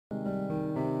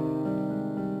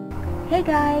Hey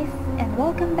guys, and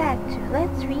welcome back to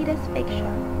Let's Read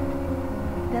Asphyxia.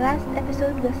 The last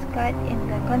episode was cut in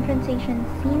the confrontation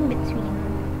scene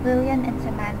between Lillian and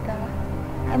Samantha.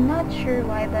 I'm not sure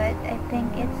why, but I think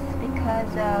it's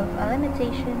because of a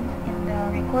limitation in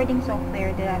the recording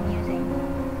software that I'm using.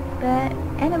 But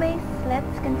anyways,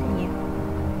 let's continue.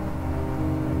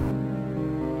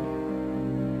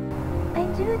 I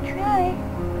do try.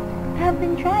 I have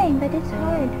been trying, but it's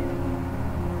hard.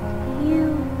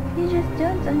 You just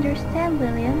don't understand,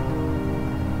 Lillian.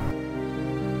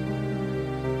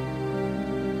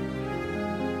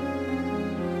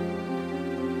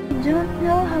 You don't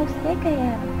know how sick I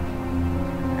am.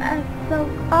 I felt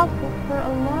awful for a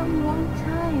long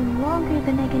time, longer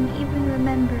than I can even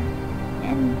remember.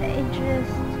 And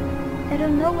I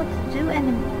don't know what to do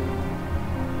anymore.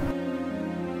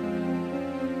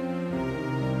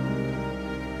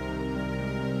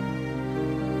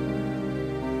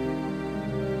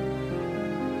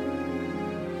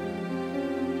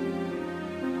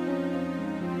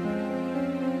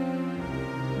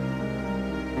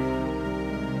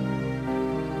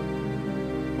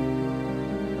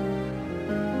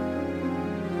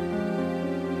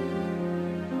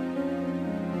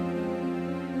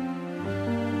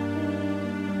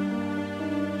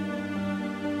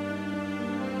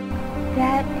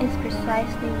 That is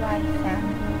precisely why, Sam.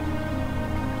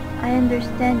 I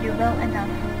understand you well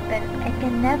enough, but I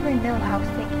can never know how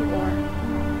sick you are.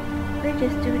 We're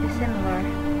just too dissimilar.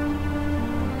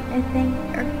 I think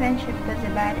our friendship was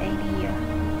a bad idea.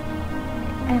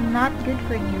 I'm not good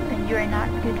for you, and you are not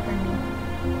good for me.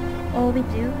 All we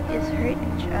do is hurt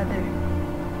each other.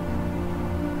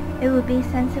 It would be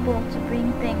sensible to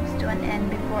bring things to an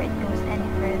end before it goes any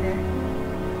further.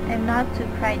 I'm not too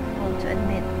prideful to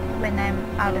admit when I'm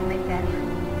out of my depth.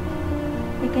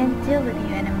 I can't deal with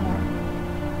you anymore.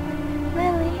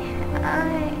 Lily,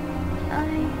 I...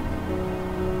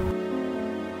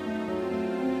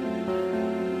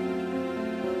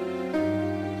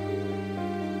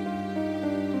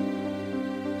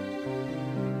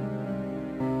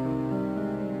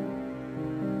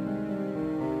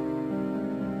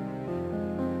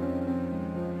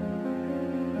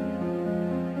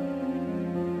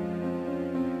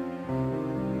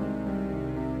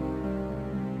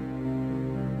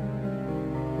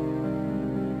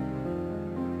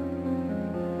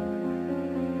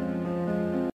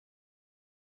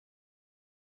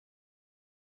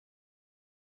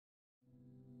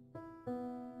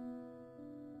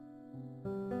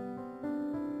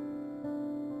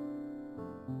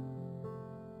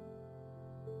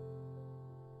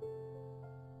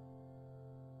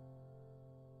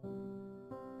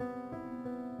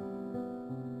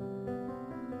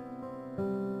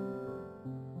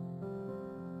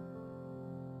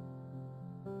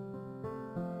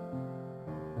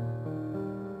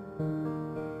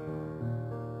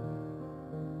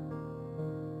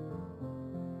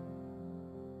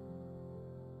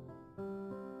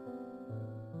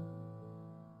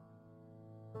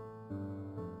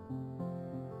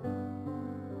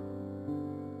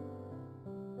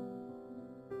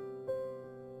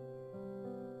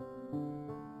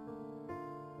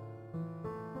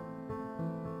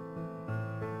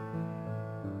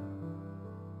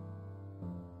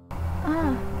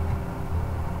 Ah.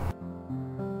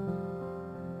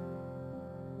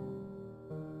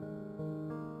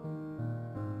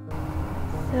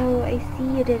 So I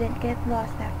see you didn't get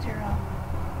lost after all.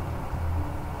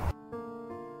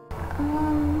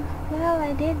 Well,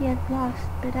 I did get lost,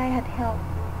 but I had help.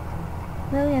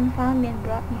 Lillian found me and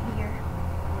brought me here.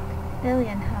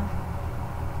 Lillian, huh?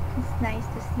 It's nice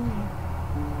to see you.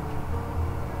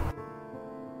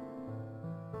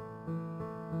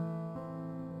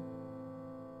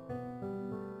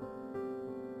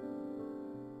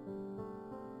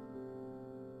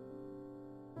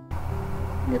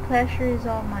 The pleasure is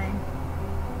all mine.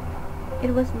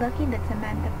 It was lucky that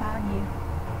Samantha found you.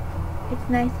 It's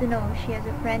nice to know she has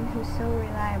a friend who's so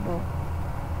reliable.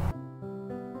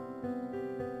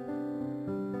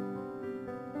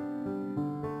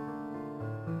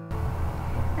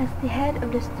 As the head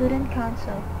of the student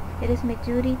council, it is my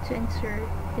duty to ensure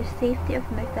the safety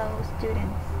of my fellow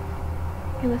students.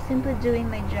 I was simply doing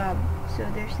my job, so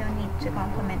there's no need to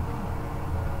compliment me.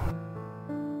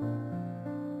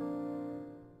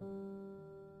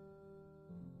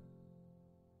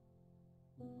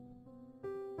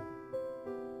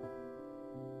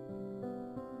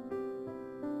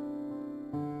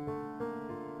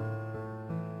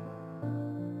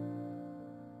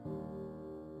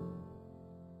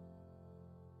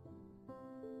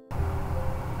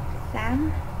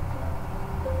 Sam?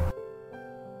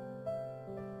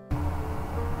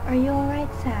 Are you alright,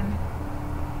 Sam?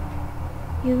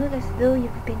 You look as though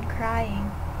you've been crying.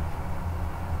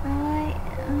 I,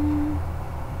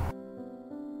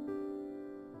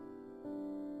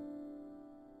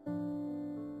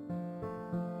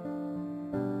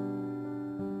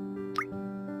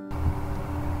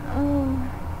 Oh,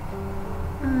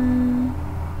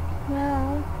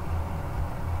 well...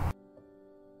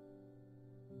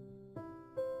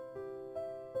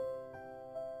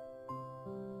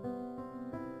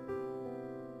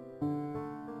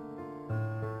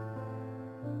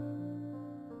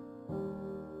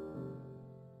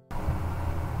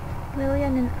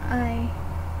 Lillian and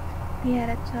we had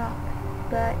a talk,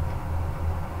 but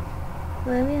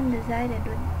Lillian decided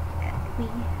we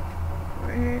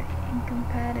were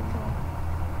incompatible.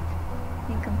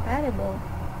 Incompatible?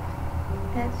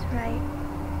 That's right.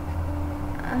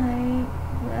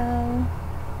 Well,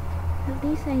 at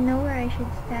least I know where I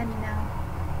should stand now.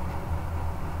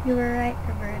 You were right,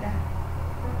 Roberta.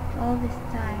 All this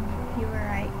time, you were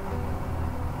right.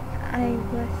 I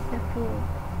was a fool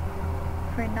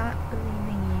for not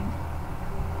believing you.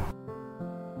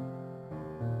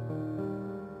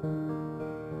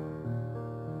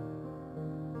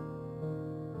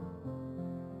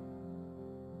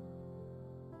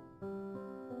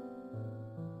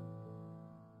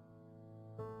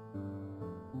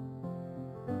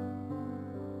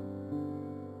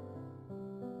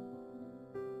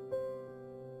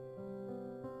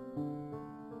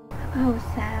 Oh,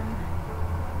 Sam,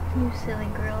 you silly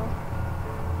girl.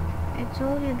 I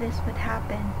told you this would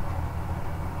happen.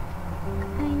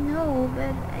 I know,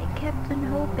 but I kept on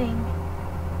hoping.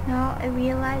 Now I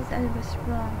realize I was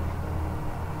wrong.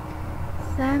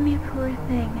 Sam, you poor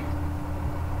thing.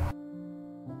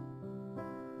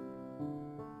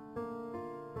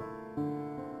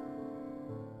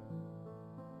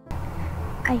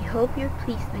 I hope you're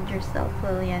pleased with yourself,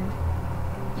 Lillian.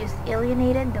 You just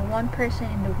alienated the one person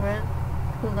in the world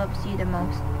who loves you the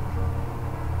most.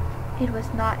 It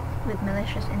was not with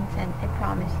malicious intent, I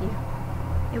promise you.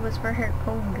 It was for her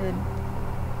own good.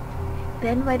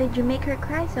 Then why did you make her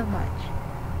cry so much?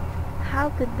 How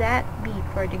could that be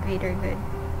for the greater good?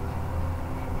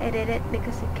 I did it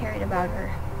because I cared about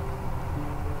her.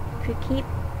 If you keep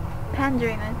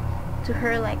pandering to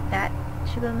her like that,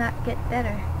 she will not get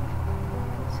better.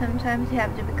 Sometimes you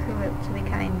have to be cruel to be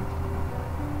kind.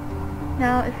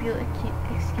 Now, if you'll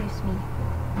excuse me,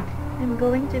 I'm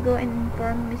going to go and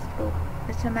inform Miss Pope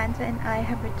that Samantha and I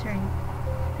have returned,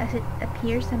 as it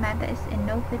appears Samantha is in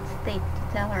no fit state to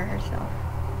tell her herself.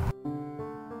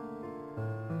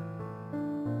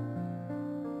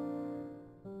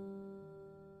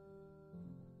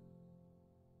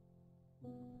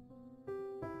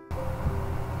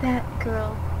 That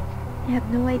girl, you have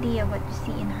no idea what you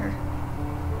see in her.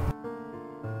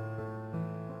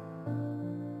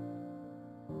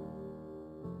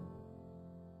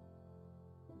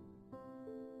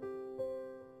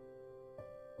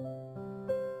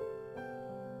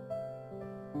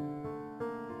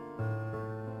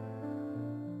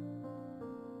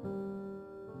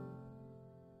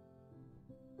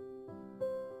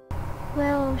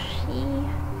 Well,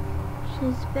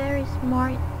 she's very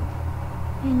smart,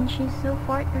 and she's so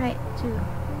forthright too.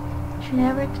 She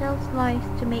never tells lies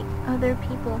to make other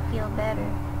people feel better.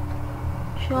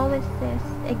 She always says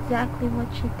exactly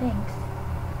what she thinks.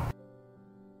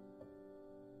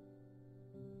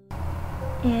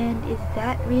 And is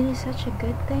that really such a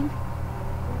good thing?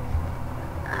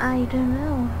 I don't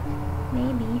know.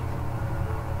 Maybe.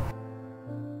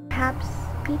 Perhaps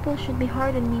people should be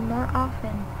hard on me more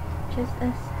often, just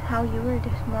as how you were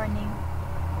this morning.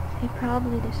 I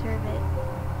probably deserve it.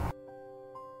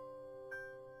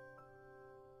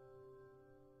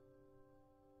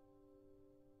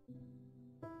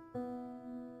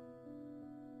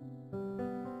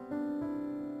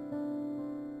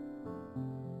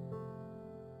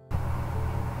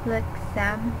 Look,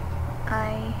 Sam,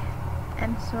 I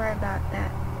am sorry about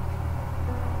that.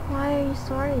 Why are you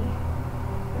sorry?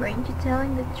 Weren't you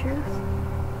telling the truth?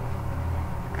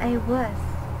 I was,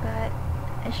 but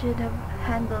I should have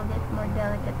handled it more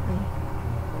delicately.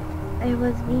 I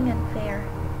was being unfair.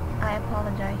 I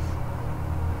apologize.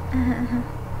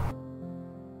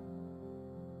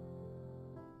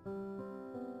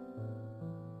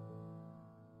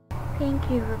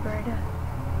 Thank you, Roberta.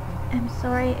 I'm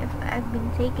sorry if I've been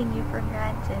taking you for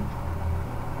granted.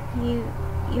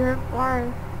 You're a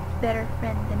far better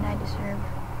friend than I deserve.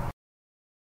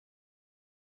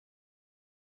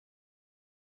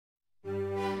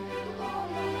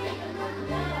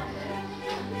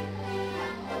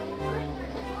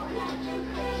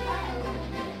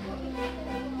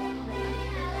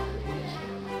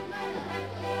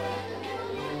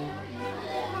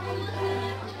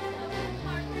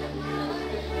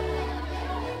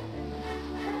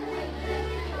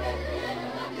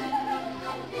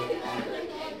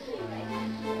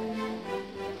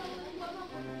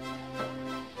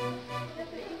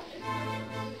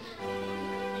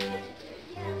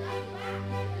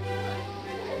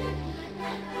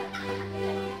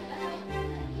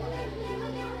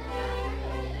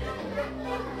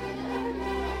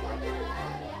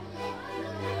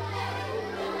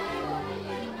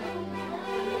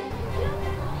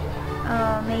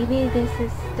 maybe this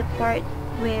is the part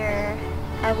where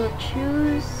I will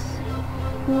choose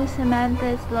who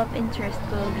Samantha's love interest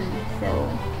will be. So,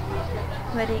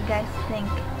 what do you guys think?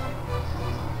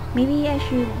 Maybe I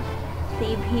should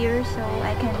save here so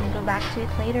I can go back to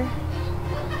it later.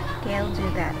 Okay, I'll do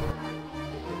that.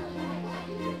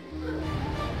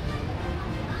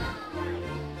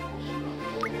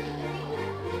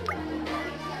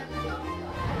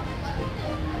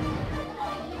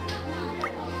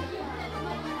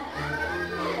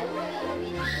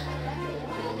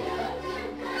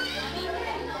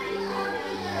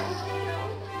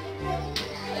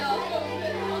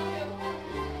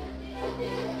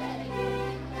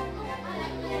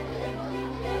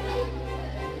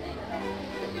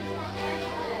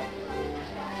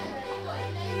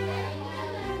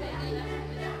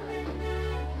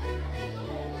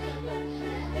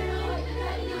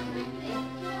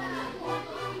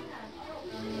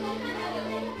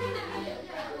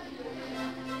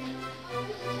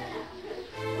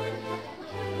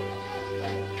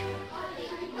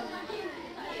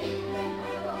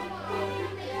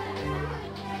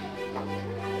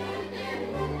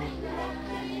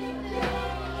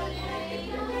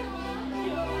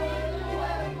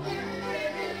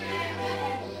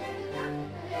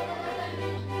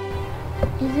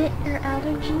 Is it your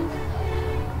allergies?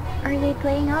 Are they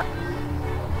playing up?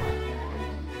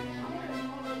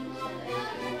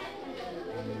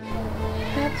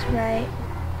 That's right.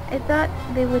 I thought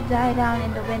they would die down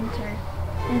in the winter,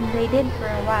 and they did for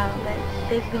a while, but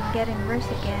they've been getting worse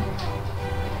again.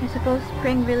 I suppose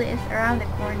spring really is around the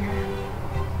corner.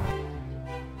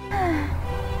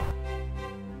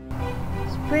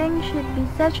 Spring should be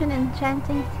such an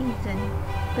enchanting season,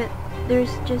 but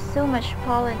there's just so much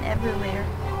pollen everywhere.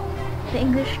 The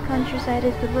English countryside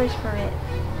is the worst for it.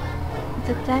 It's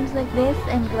at times like this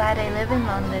I'm glad I live in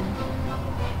London.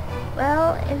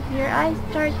 Well, if your eyes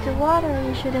start to water,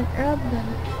 you shouldn't rub them.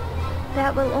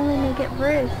 That will only make it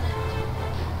worse.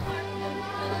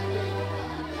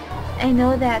 I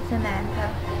know that,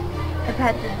 Samantha. I've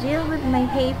had to deal with my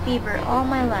hay fever all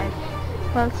my life,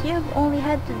 whilst you have only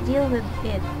had to deal with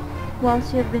it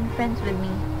whilst you have been friends with me.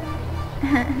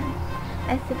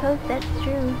 I suppose that's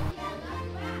true.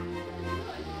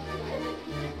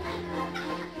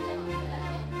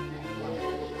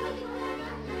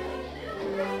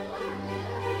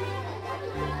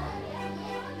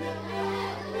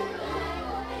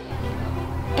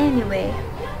 Anyway,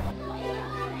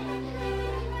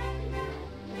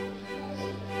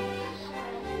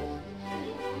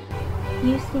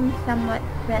 you seem somewhat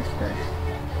restless.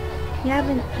 You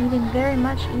haven't eaten very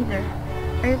much either.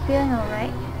 Are you feeling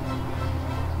alright?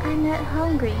 I'm not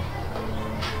hungry.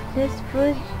 This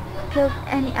food killed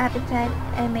any appetite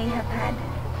I may have had.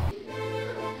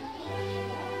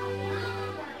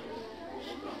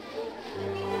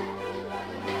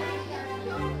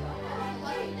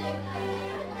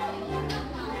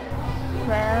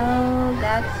 Well,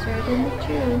 that's certainly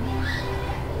true.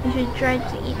 You should try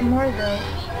to eat more though.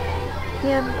 We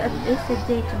have a busy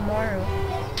day tomorrow.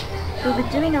 We'll be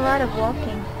doing a lot of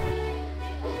walking.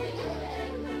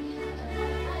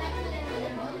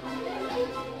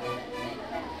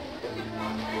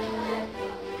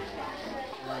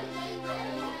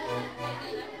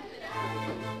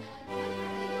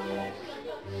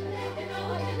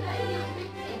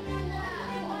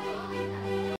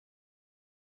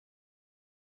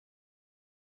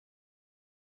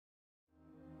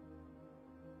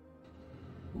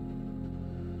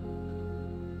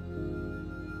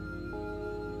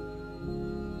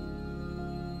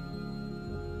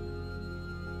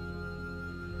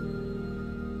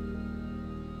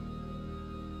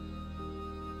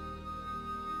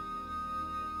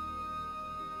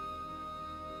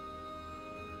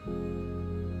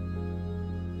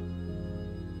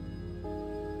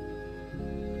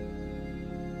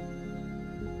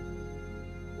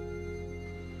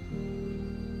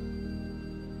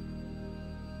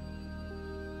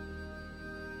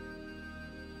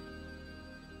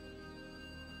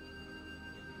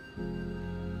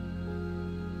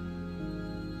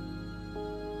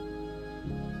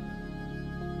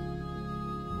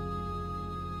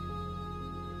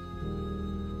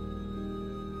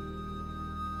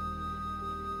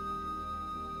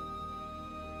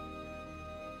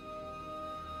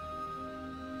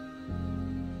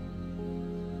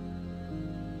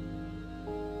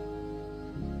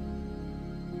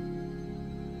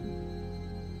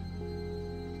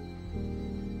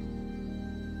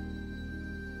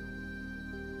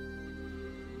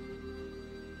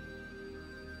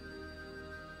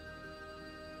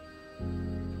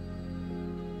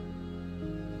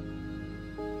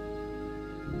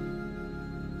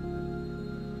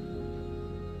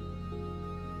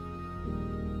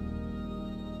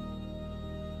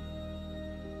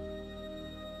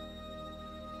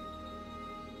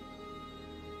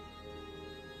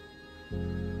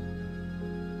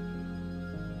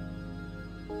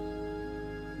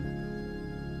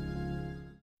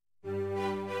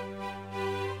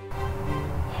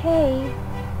 Hey,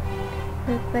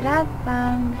 look what I've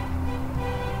found.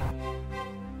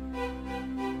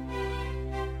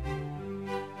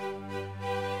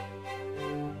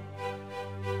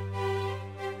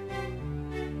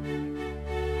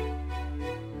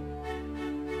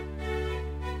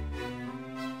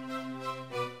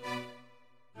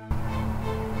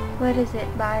 What is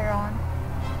it, Byron?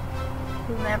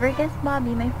 You'll never guess,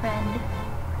 Bobby, my friend.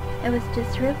 I was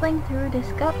just riffling through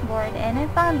this cupboard and I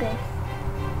found this.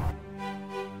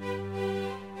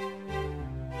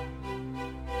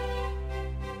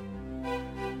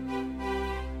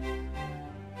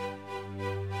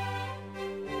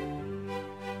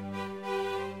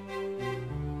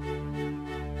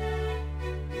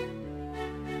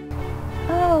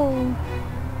 Oh,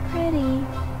 pretty.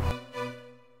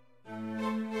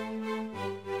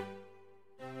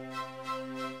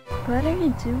 What are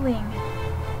you doing?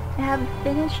 I haven't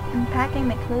finished unpacking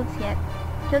my clothes yet.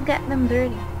 You'll get them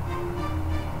dirty.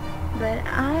 But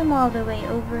I'm all the way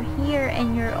over here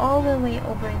and you're all the way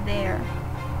over there.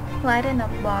 Lighten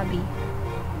up, Bobby.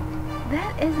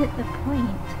 That isn't the point.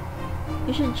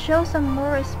 You should show some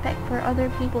more respect for other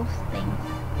people's things.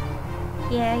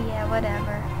 Yeah,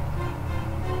 whatever.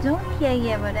 Don't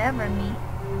yeah, whatever me.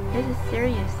 This is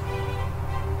serious.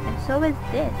 And so is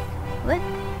this. Look.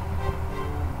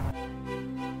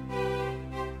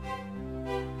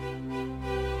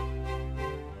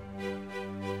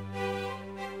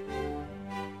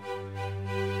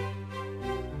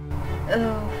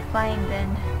 Oh, fine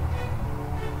then.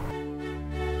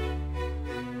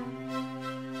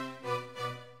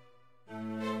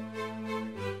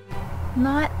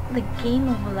 Not the game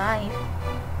of life.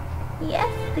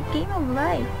 Yes, the game of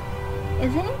life.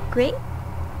 Isn't it great?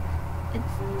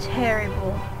 It's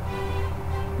terrible.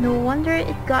 No wonder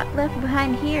it got left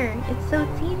behind here. It's so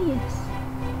tedious.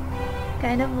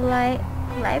 Kind of like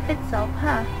life itself,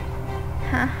 huh?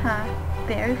 Haha,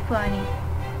 very funny.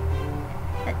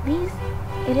 At least,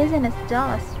 it isn't as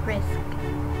dull as Risk.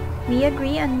 We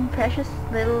agree on precious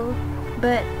little,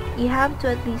 but you have to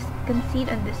at least concede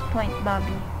on this point,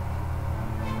 Bobby.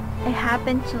 I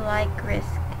happen to like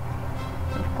Risk.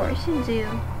 Of course you do.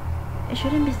 I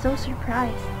shouldn't be so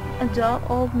surprised. A dull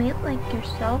old mate like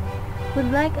yourself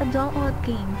would like a dull old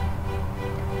game.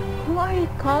 Who are you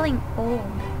calling old?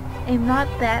 I'm not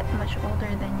that much older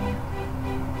than you.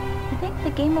 I think the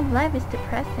game of life is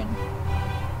depressing.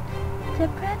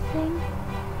 Depressing.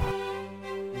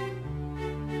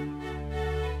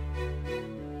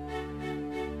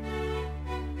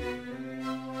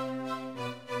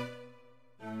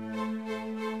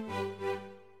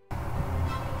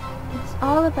 It's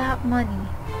all about money.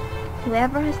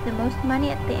 Whoever has the most money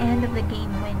at the end of the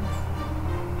game wins.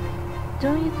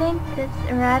 Don't you think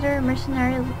that's a rather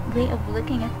mercenary way of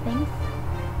looking at things?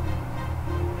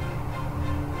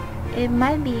 It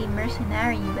might be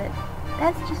mercenary, but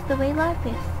that's just the way life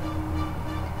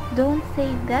is. Don't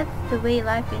say that's the way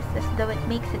life is as though it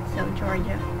makes it so,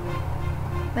 Georgia.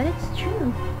 But it's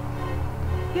true.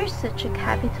 You're such a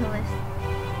capitalist.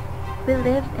 We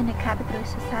live in a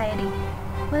capitalist society.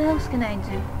 What else can I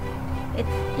do?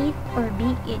 It's eat or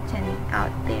be eaten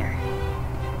out there.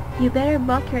 You better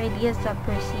buck your ideas up,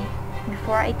 Percy,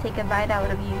 before I take a bite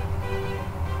out of you.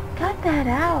 Cut that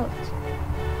out!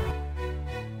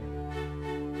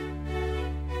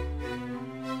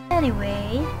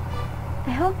 Anyway,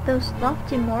 I hope those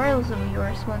lofty morals of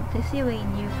yours won't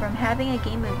dissuade you from having a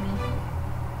game with me.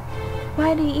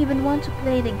 Why do you even want to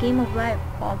play the game of life,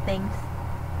 of all things?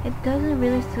 It doesn't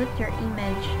really suit your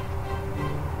image.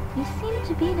 You seem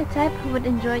to be the type who would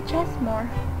enjoy chess more.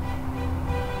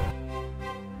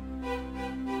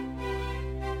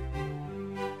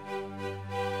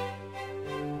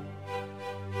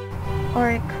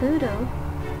 Or Cluedo.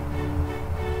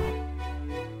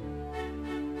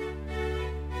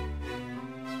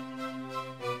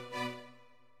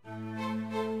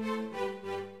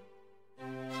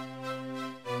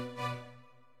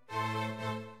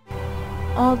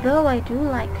 Although I do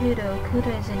like Cluedo,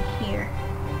 Cluedo isn't here.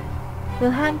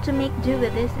 We'll have to make do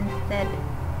with this instead.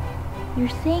 You're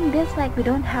saying this like we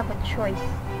don't have a choice.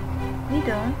 We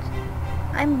don't.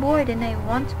 I'm bored and I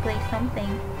want to play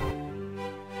something.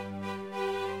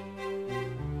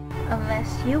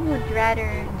 Unless you would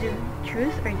rather do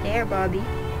Truth or Dare, Bobby.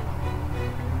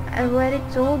 I already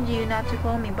told you not to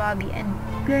call me Bobby, and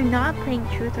we're not playing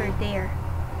Truth or Dare.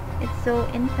 It's so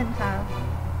infantile.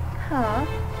 Huh?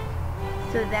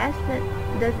 So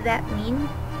does that mean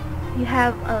you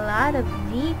have a lot of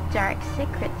deep, dark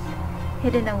secrets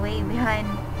hidden away behind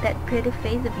that pretty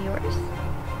face of yours?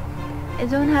 I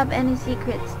don't have any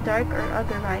secrets, dark or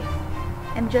otherwise.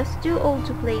 I'm just too old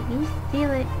to play these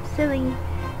silly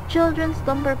children's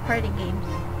slumber party games,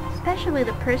 especially with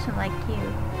a person like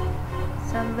you.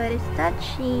 Somebody's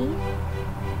touchy.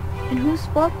 And whose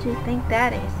fault do you think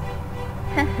that is?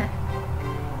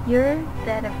 You're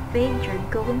that afraid you're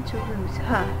going to lose,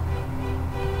 huh?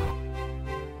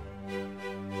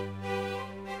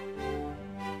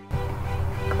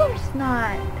 Of course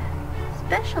not.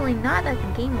 Especially not at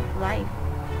the game of life.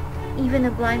 Even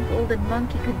a blindfolded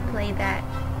monkey could play that.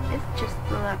 It's just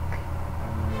luck.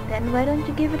 Then why don't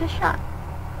you give it a shot?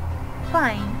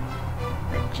 Fine,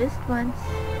 but just once.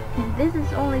 And this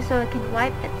is only so I can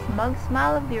wipe that smug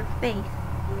smile off your face.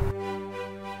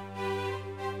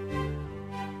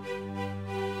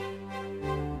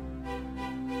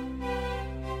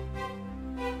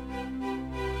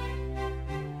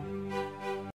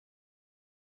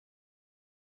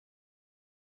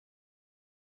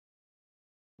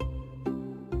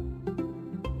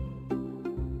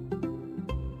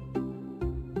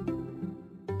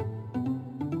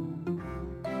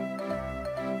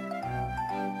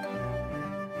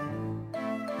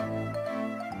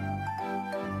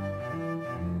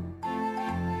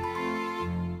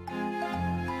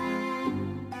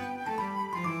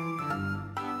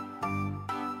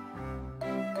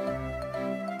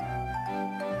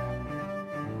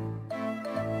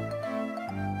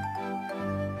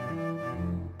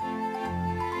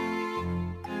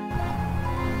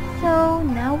 So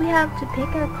now we have to pick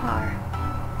our car.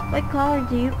 What color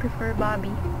do you prefer,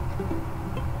 Bobby?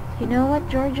 You know what,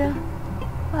 Georgia?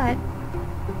 What?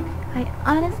 I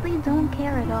honestly don't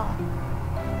care at all.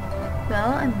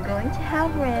 Well, I'm going to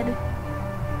have red.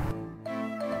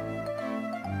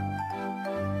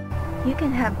 You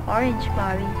can have orange,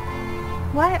 Bobby.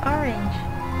 Why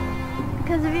orange?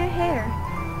 Because of your hair.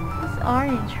 It's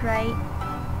orange, right?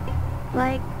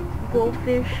 Like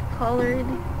goldfish colored.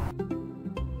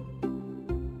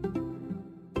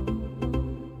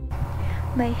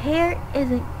 My hair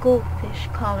isn't goldfish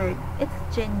colored,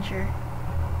 it's ginger.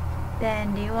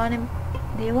 Then do you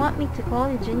want me to call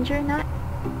you Ginger Nut?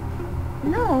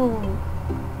 No!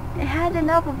 I had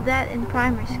enough of that in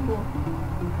primary school.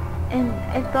 And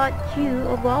I thought you,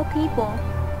 of all people,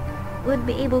 would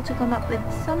be able to come up with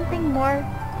something more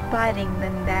biting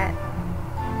than that.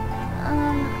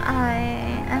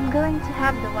 I'm going to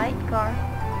have the white car.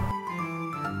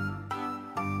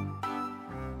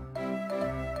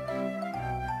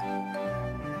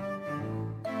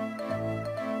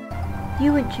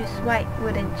 You would choose white,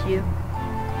 wouldn't you?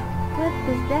 What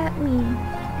does that mean?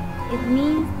 It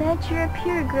means that you're a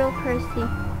pure girl, Percy.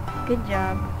 Good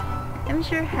job. I'm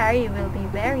sure Harry will be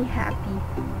very happy.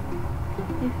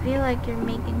 I feel like you're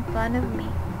making fun of me.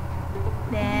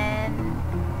 Then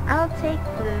I'll take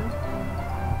blue.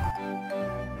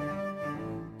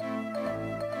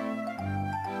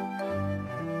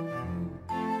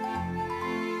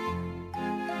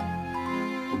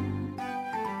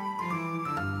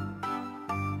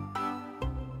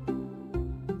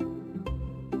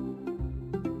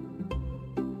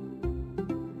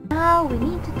 Now we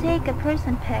need to take a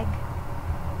person peg.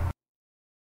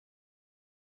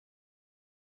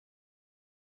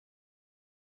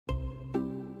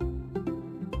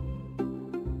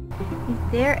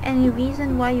 Is there any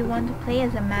reason why you want to play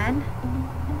as a man?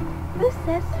 Who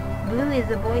says blue is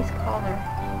a boy's color?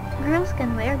 Girls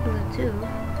can wear blue too.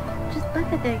 Just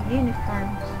look at their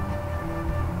uniforms.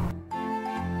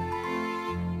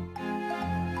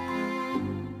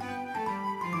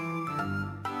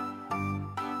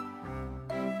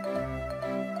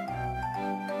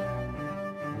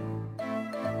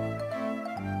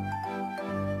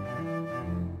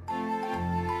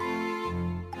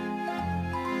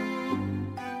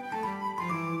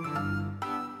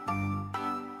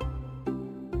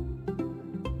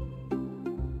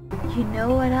 You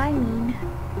know what I mean.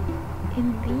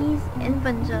 In these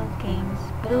infantile games,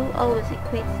 blue always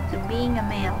equates to being a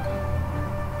male.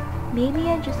 Maybe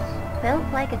I just felt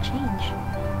like a change.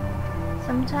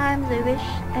 Sometimes I wish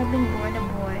I'd been born a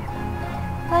boy.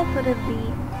 Life would have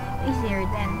been easier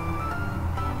then.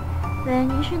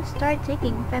 Then you should start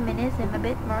taking feminism a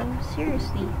bit more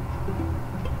seriously.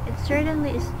 It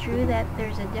certainly is true that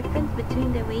there's a difference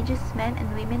between the wages men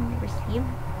and women receive,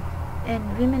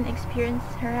 and women experience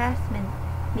harassment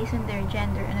based on their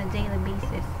gender on a daily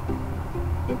basis.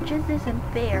 It just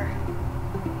isn't fair.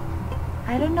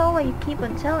 I don't know why you keep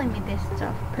on telling me this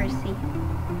stuff, Percy.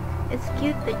 It's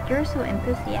cute that you're so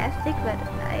enthusiastic, but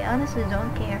I honestly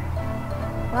don't care.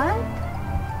 What?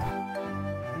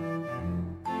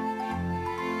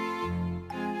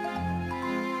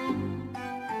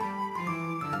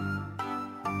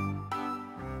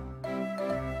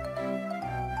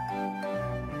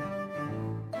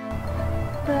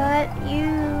 But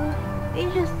you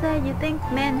said you think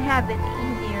men have it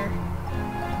easier.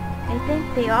 I think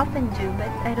they often do, but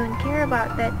I don't care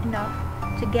about that enough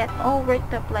to get all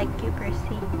worked up like you,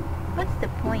 Percy. What's the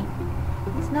point?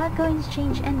 It's not going to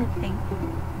change anything.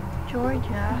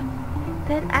 Georgia,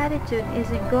 that attitude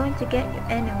isn't going to get you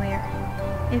anywhere.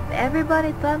 If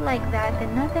everybody thought like that,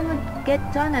 then nothing would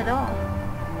get done at all.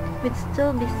 We'd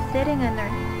still be sitting in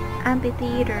our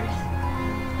amphitheaters,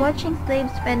 watching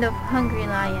slaves fend off hungry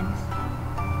lions.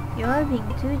 You're being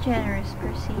too generous,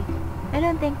 Percy. I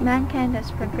don't think mankind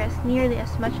has progressed nearly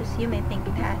as much as you may think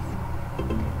it has.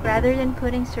 Rather than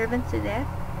putting servants to death,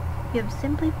 you have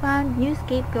simply found new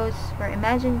scapegoats for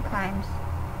imagined crimes.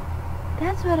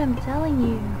 That's what I'm telling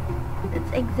you.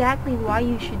 That's exactly why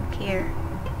you should care.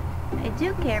 I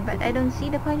do care, but I don't see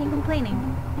the point in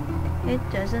complaining. It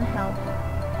doesn't help.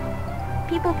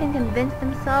 People can convince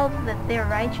themselves that their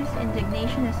righteous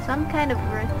indignation has some kind of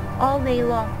worth all day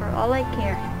long for all I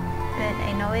care, but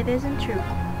I know it isn't true.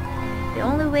 The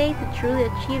only way to truly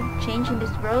achieve change in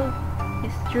this world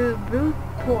is through brute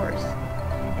force,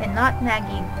 and not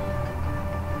nagging.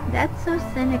 That's so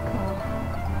cynical.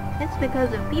 It's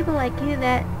because of people like you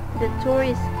that the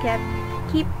Tories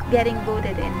keep getting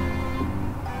voted in.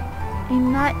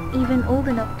 I'm not even old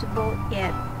enough to vote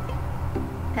yet.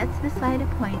 That's beside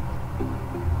the point.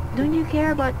 Don't you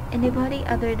care about anybody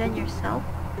other than yourself?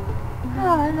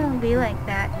 Oh, don't be like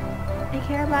that. I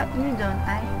care about you, don't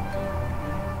I?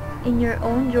 In your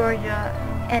own Georgia,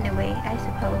 anyway, I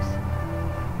suppose.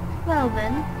 Well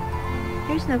then,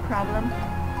 here's no problem.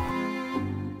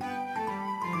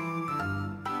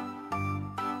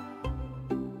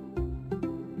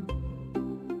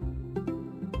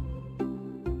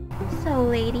 So,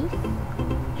 ladies,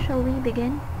 shall we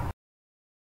begin?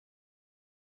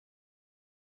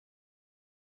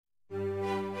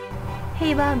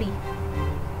 Hey, Bobby,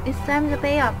 it's time to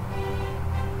pay up.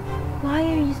 Why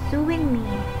are you suing me?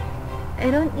 I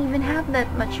don't even have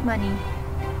that much money.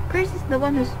 Percy's the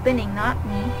one who's spinning, not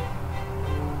me.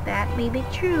 That may be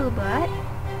true, but...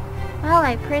 well,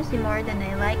 I Percy more than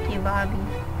I like you, Bobby.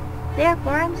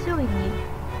 Therefore, I'm suing you.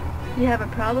 Do you have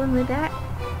a problem with that?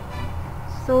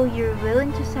 So you're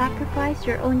willing to sacrifice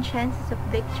your own chances of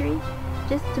victory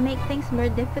just to make things more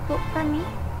difficult for me?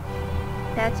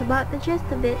 That's about the gist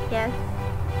of it, yes.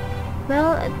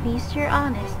 Well, at least you're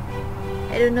honest.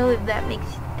 I don't know if that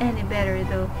makes it any better,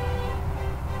 though.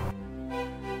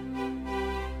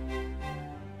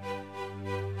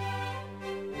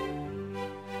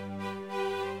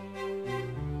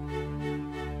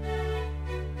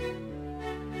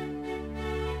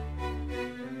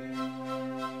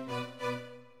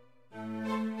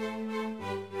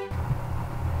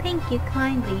 Thank you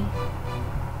kindly.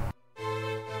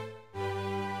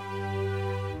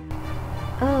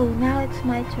 Oh, now it's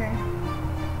my turn.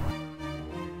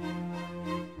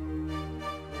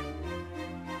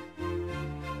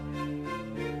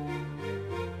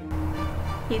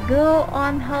 You go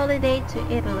on holiday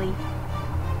to Italy.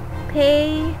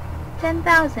 Pay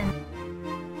 10,000.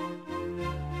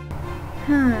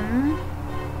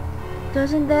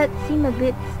 Doesn't that seem a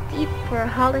bit steep for a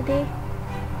holiday?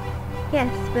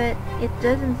 Yes, but it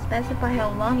doesn't specify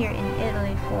how long you're in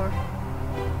Italy for.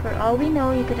 For all we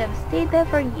know, you could have stayed there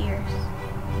for years.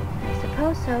 I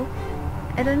suppose so.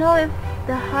 I don't know if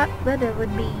the hot weather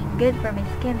would be good for my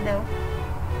skin, though.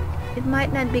 It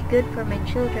might not be good for my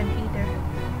children either.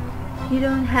 You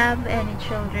don't have any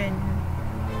children.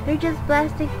 They're just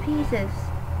plastic pieces.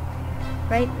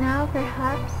 Right now,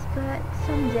 perhaps, but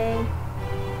someday.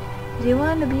 Do you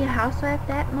want to be a housewife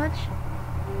that much?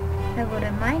 I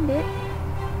wouldn't mind it.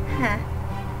 Ha!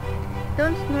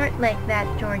 Don't snort like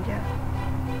that, Georgia.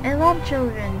 I love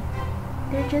children.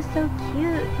 They're just so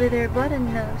cute with their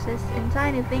button noses and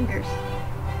tiny fingers,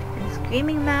 and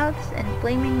screaming mouths and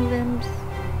flaming limbs,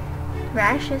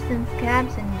 rashes and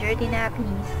scabs and dirty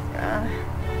nappies.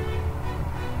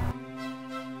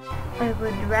 I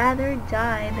would rather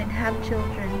die than have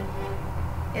children.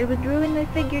 It would ruin my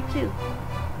figure too.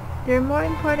 There are more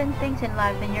important things in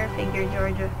life than your figure,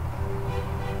 Georgia.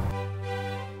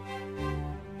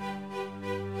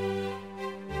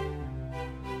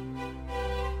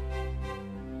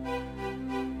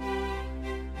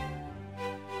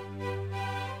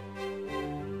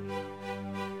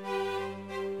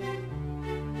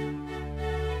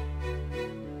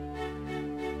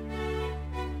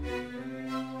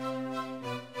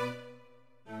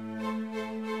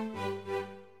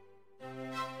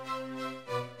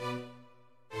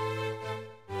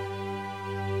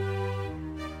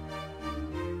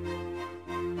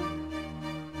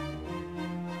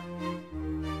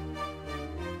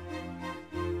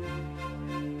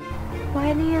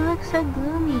 Why do you look so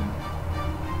gloomy?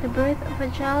 The birth of a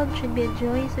child should be a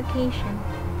joyous occasion.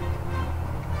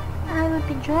 I would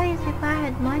be joyous if I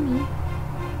had money.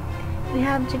 We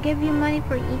have to give you money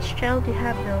for each child you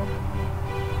have, though.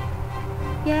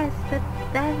 Yes, but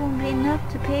that won't be enough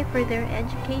to pay for their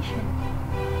education.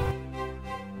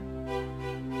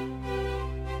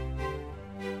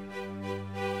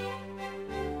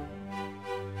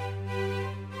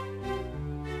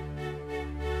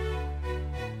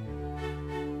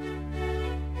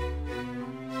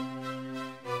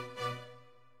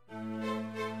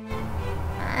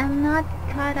 I'm not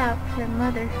cut out for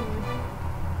motherhood.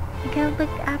 I can't look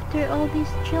after all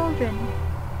these children.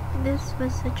 This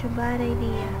was such a bad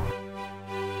idea.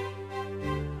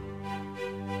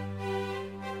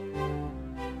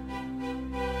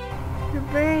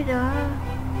 Roberta.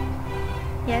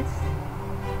 Yes?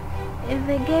 If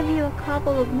I gave you a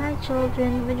couple of my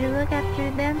children, would you look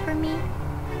after them for me?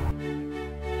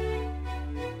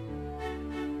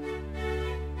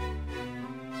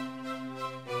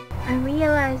 I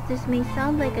realize this may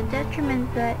sound like a detriment,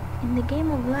 but in the game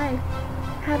of life,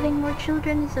 having more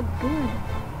children is a boon.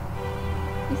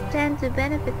 You stand to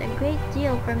benefit a great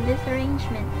deal from this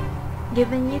arrangement,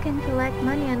 given you can collect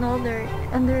money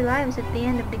on their lives at the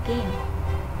end of the game.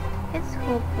 It's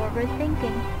called forward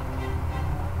thinking.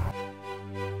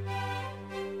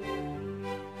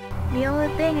 The only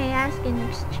thing I ask in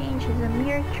exchange is a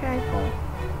mere trifle.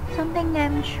 Something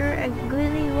I'm sure a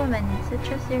goodly woman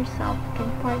such as yourself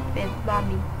can part with,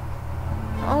 Bobby.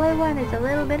 All I want is a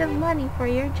little bit of money for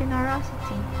your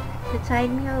generosity to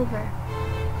tide me over.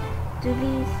 Do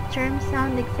these terms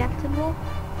sound acceptable?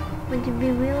 Would you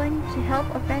be willing to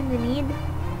help a friend in need?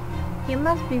 You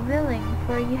must be willing,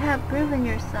 for you have proven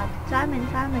yourself time and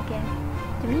time again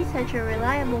to be such a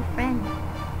reliable friend.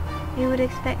 You would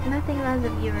expect nothing less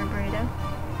of you, Roberta.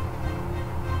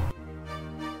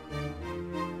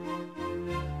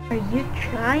 Are you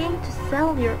trying to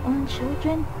sell your own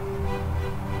children?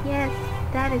 Yes,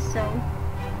 that is so.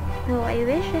 Though I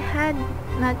wish I had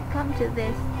not come to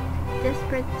this.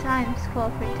 Desperate times call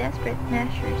for desperate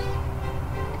measures.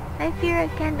 I fear I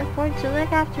can't afford to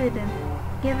look after them,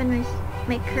 given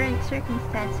my current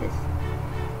circumstances.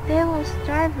 They will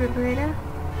starve, Roberta.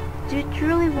 Do you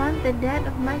truly want the death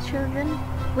of my children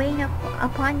weighing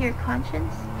upon your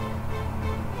conscience?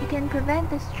 You can prevent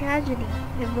this tragedy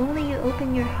if only you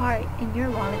open your heart and your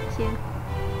wallet too.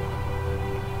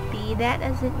 Be that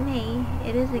as it may,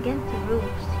 it is against the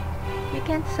rules. You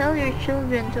can't sell your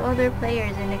children to other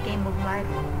players in a game of life.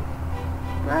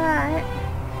 But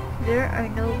there are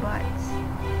no buts.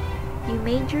 You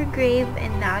made your grave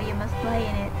and now you must lie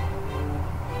in it.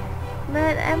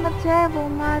 But I'm a terrible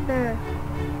mother.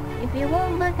 If you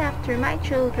won't look after my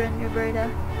children,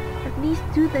 Roberta, at least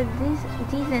do the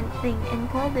decent thing and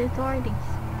call the authorities.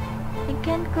 I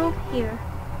can't go here.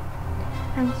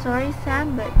 I'm sorry,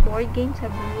 Sam, but board games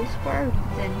have rules for a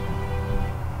reason.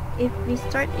 If we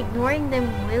start ignoring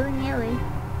them willy-nilly,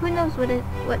 who knows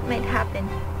what might happen?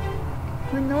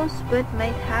 Who knows what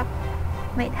might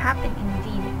happen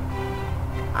indeed.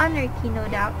 Anarchy, no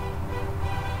doubt.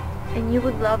 And you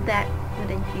would love that,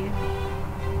 wouldn't you?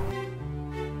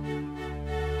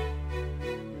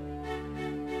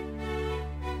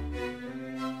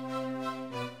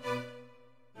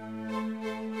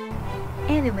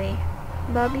 Anyway,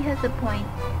 Bobby has a point.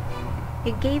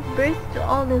 You gave birth to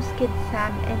all those kids,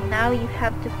 Sam, and now you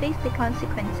have to face the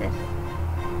consequences.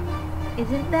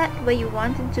 Isn't that why you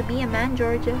wanted to be a man,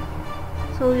 Georgia?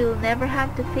 So you'll never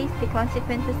have to face the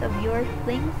consequences of your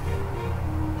flings?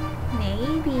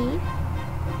 Maybe.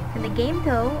 In the game,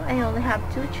 though, I only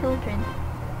have 2 children.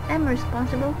 I'm a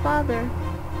responsible father.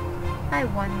 I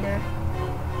wonder,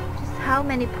 just how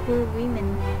many poor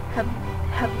women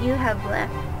have you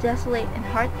left desolate and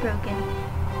heartbroken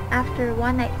after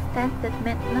one night stand that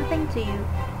meant nothing to you,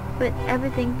 but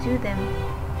everything to them.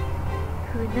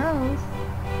 Who knows?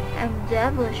 I'm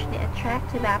devilishly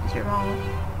attractive after all.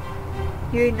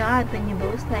 You're not when you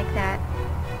boast like that.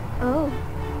 Oh,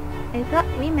 I thought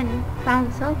women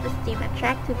found self-esteem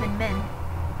attractive in men.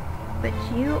 But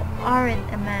you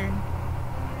aren't a man.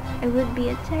 I would be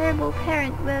a terrible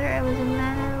parent whether I was a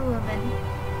man or a woman.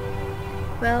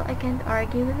 Well, I can't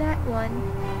argue with that one.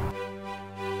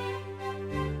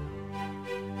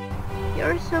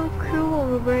 You're so cruel,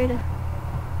 Roberta.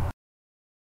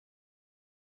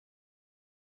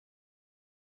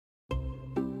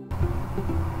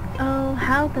 Oh,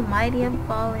 how the mighty have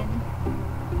fallen.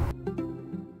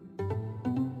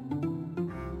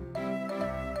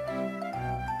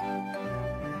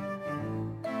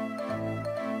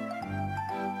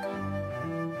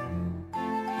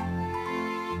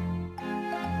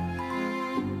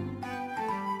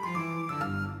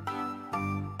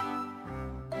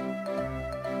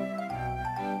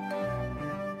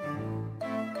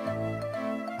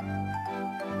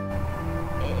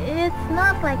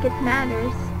 not like it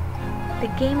matters. The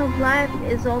game of life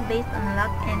is all based on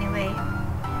luck anyway.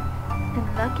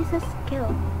 And luck is a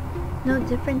skill, no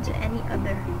different to any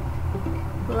other.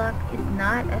 Luck is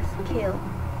not a skill,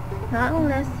 not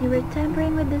unless you were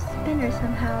tampering with the spinner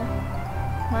somehow.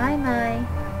 My,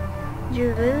 do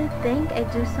you really think I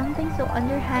do something so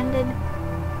underhanded?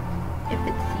 If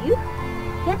it's you,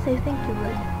 yes, I think you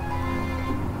would.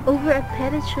 Over a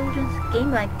petty children's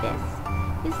game like this.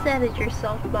 You said it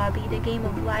yourself, Bobby, the game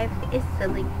of life is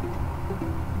silly.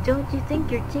 Don't you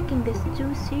think you're taking this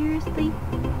too seriously?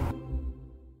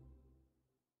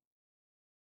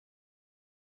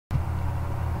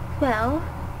 Well,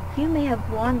 you may have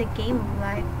won the game of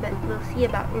life, but we'll see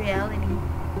about reality.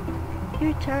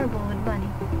 You're terrible with money.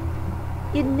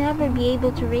 You'd never be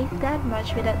able to raise that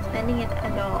much without spending it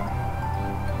at all.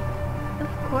 Of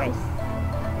course.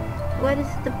 What is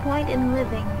the point in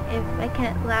living if I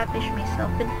can't lavish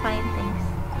myself with fine things?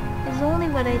 It's only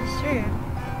what I deserve.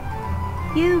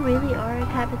 You really are a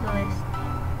capitalist.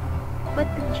 What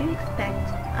did you expect?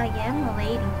 I am a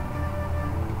lady.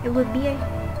 It would be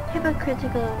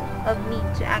hypocritical of me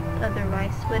to act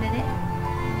otherwise, wouldn't it?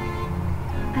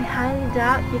 I highly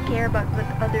doubt you care about what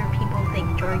other people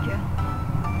think, Georgia.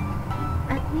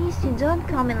 At least you don't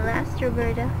come in last,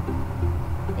 Roberta.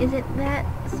 Isn't that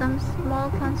some small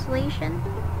consolation?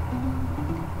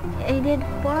 I did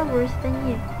far worse than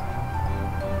you.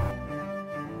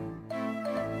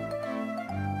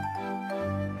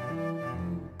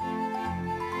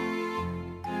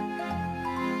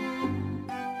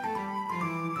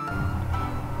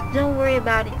 Don't worry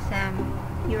about it, Sam.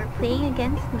 You are playing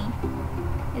against me.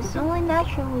 It's only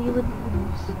natural you would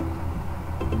lose.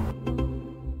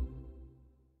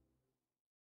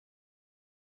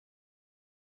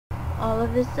 All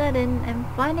of a sudden, I'm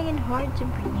finding it hard to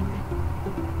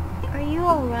breathe. Are you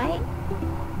alright?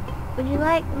 Would you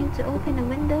like me to open a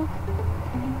window?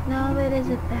 No, it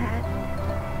isn't that.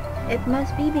 It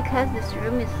must be because this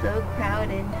room is so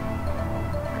crowded.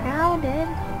 Crowded?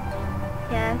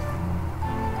 Yes,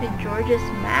 with George's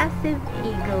massive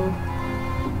ego.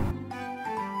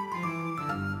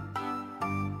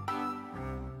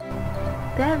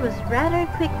 That was rather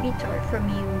a quick retort from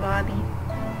you, Bobby.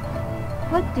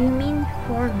 What do you mean,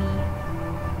 for me?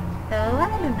 Oh, I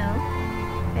don't know.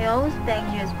 I always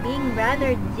pegged you as being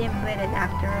rather dim-witted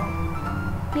after all.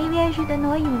 Maybe I should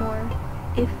annoy you more,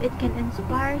 if it can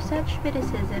inspire such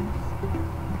criticisms.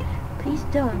 Please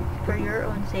don't, for your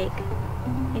own sake.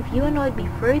 If you annoyed me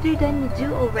further than you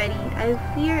do already, I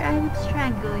fear I would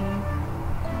strangle you.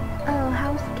 Oh,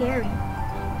 how scary.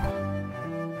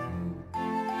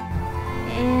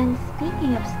 And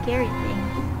speaking of scary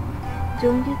things,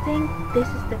 don't you think this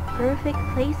is the perfect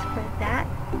place for that?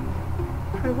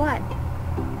 For what?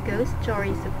 Ghost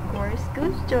stories, of course.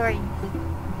 Ghost stories.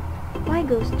 Why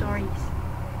ghost stories?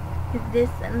 Is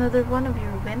this another one of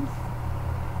your whims?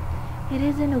 It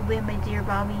isn't a whim, my dear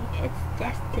Bobby. It's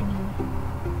destiny.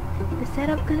 The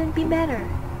setup couldn't be better.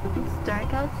 It's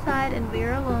dark outside and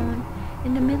we're alone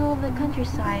in the middle of the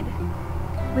countryside,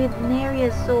 with nary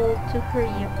a soul to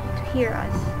hear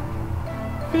us.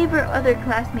 Save our other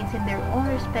classmates in their own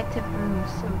respective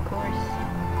rooms, of course.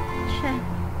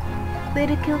 Way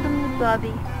to kill the mood,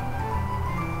 Bobby.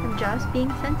 I'm just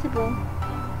being sensible.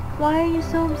 Why are you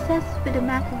so obsessed with the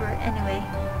macabre anyway?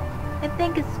 I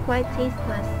think it's quite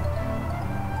tasteless.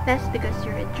 That's because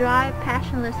you're a dry,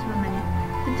 passionless woman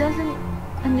who doesn't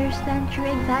understand true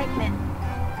excitement.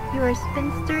 You are a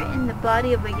spinster in the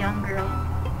body of a young girl.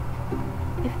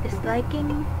 If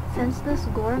disliking senseless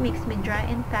gore makes me dry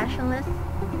and passionless,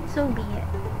 so be it.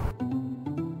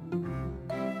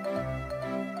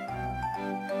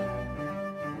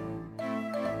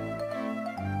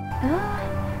 Oh,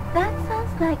 that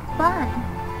sounds like fun.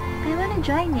 I want to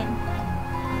join in.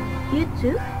 You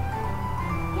too?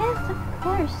 Yes, of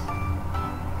course.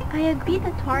 I agree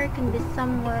that horror can be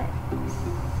somewhat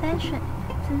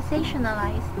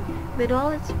sensationalized, with all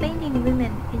its fainting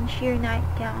women in sheer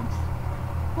nightgowns.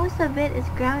 Most of it is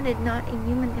grounded not in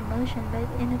human emotion, but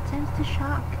in attempts to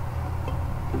shock.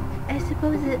 I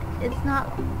suppose it's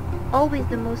not always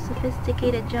the most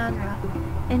sophisticated genre,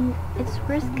 and its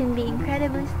worst can be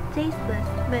incredibly tasteless,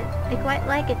 but I quite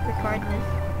like it regardless.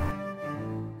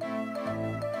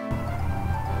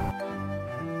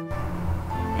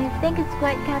 I think it's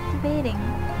quite captivating.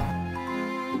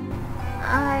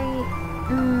 I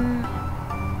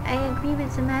agree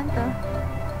with Samantha.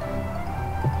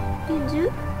 You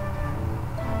do?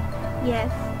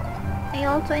 Yes. I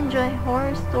also enjoy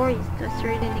horror stories to a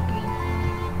certain degree.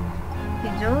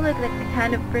 You don't look like the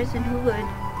kind of person who would.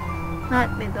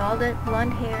 Not with all that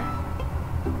blonde hair.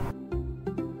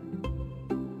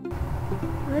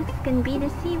 Looks can be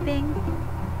deceiving.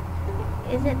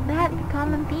 Isn't that the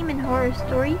common theme in horror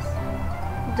stories?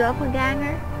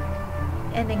 Doppelganger?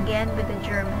 And again with the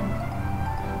German.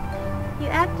 You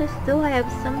act as though I have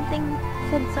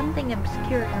said something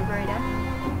obscure, Roberta.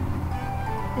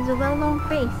 It's a well-known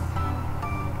phrase.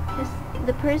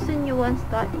 The person you once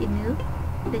thought you knew,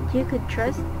 that you could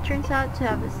trust, turns out to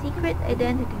have a secret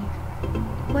identity,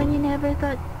 one you never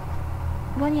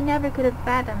could have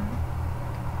fathomed.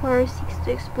 Horror seeks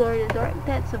to explore the dark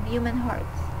depths of human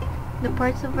hearts, the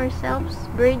parts of ourselves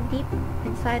buried deep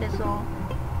inside us all,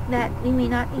 that we may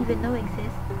not even know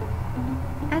exist.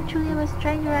 Actually, I was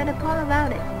trying to write a poem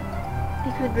about it.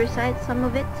 I could recite some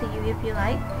of it to you if you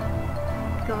like.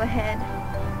 Go ahead.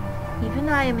 Even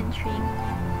I am intrigued.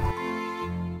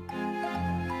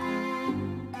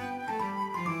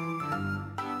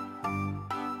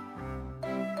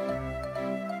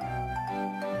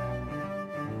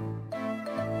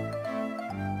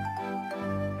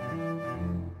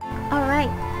 Alright.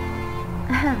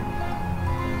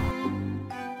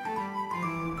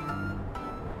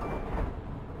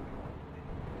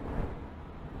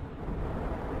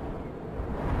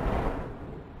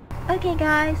 Okay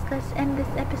guys, let's end this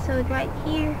episode right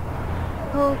here.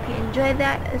 Hope you enjoyed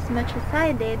that as much as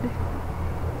I did.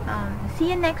 See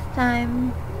you next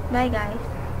time. Bye guys.